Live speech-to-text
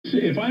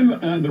If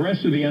I'm the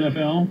rest of the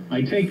NFL,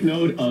 I take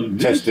note of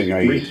this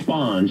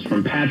response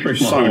from Patrick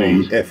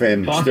Sony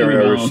Mahomes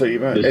stereo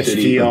receiver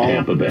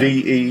STR-DE5.1.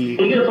 You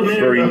get a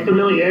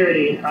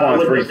familiarity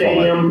with the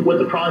stadium, with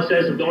the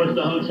process of going to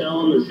the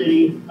hotel in the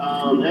city,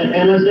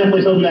 and that's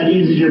definitely something that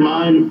eases your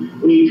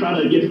mind when you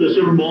try to get to the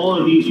Super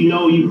Bowl. If you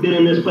know you've been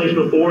in this place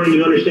before and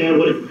you understand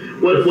what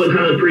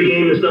kind of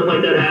pregame and stuff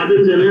like that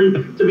happens, and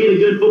then to be a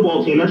good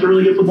football team, that's a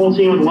really good football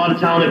team with a lot of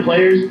talented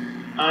players.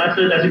 That's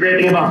a great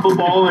thing about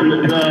football and the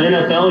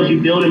NFL is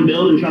you build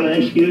and try to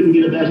execute and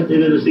be the best at the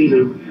end of the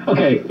season.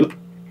 Okay.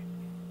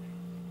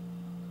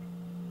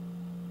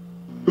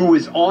 Who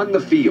is on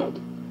the field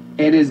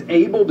and is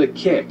able to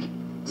kick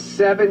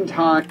 7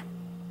 times.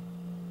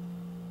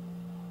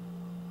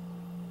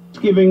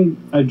 Giving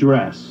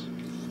address,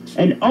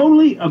 and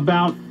only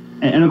about,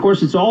 and of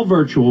course it's all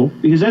virtual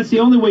because that's the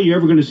only way you're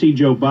ever going to see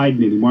Joe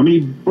Biden anymore. I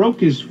mean, he broke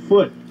his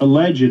foot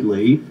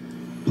allegedly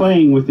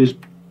playing with this.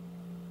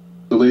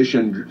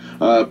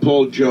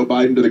 Pulled Joe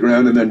Biden to the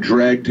ground and then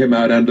dragged him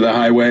out onto the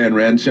highway and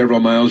ran several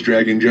miles,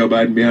 dragging Joe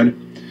Biden behind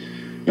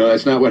him. No,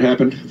 that's not what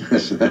happened.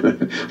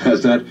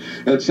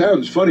 That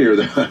sounds funnier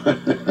though.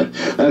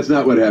 That's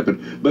not what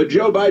happened. But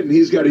Joe Biden,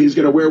 he's got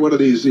to wear one of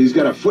these. He's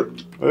got a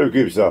foot. Who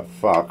gives a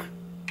fuck?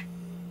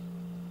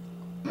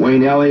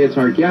 Wayne Elliott's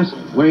our guest.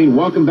 Wayne,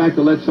 welcome back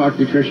to Let's Talk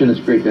Nutrition. It's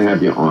great to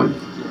have you on.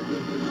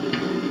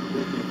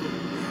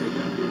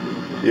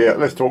 Yeah,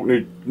 let's talk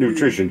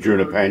nutrition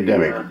during a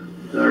pandemic.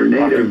 Our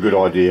native, good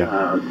idea.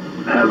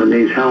 Having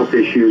these health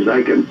issues,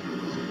 I can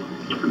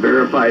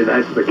verify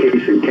that's the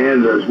case in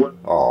Canada as well.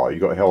 Oh, you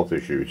got health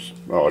issues.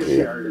 Oh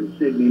dear. In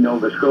Sydney,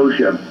 Nova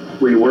Scotia,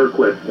 we work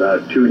with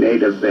 2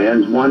 native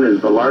bands. One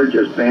is the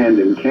largest band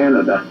in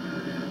Canada,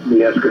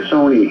 the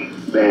Eskasoni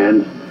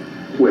band,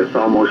 with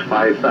almost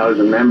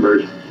 5,000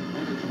 members.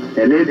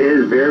 And it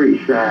is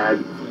very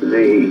sad,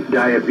 the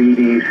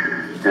diabetes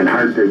and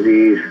heart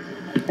disease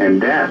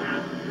and death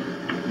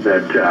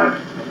that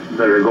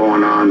are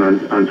going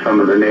on some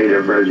of the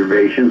native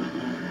reservations.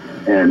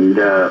 And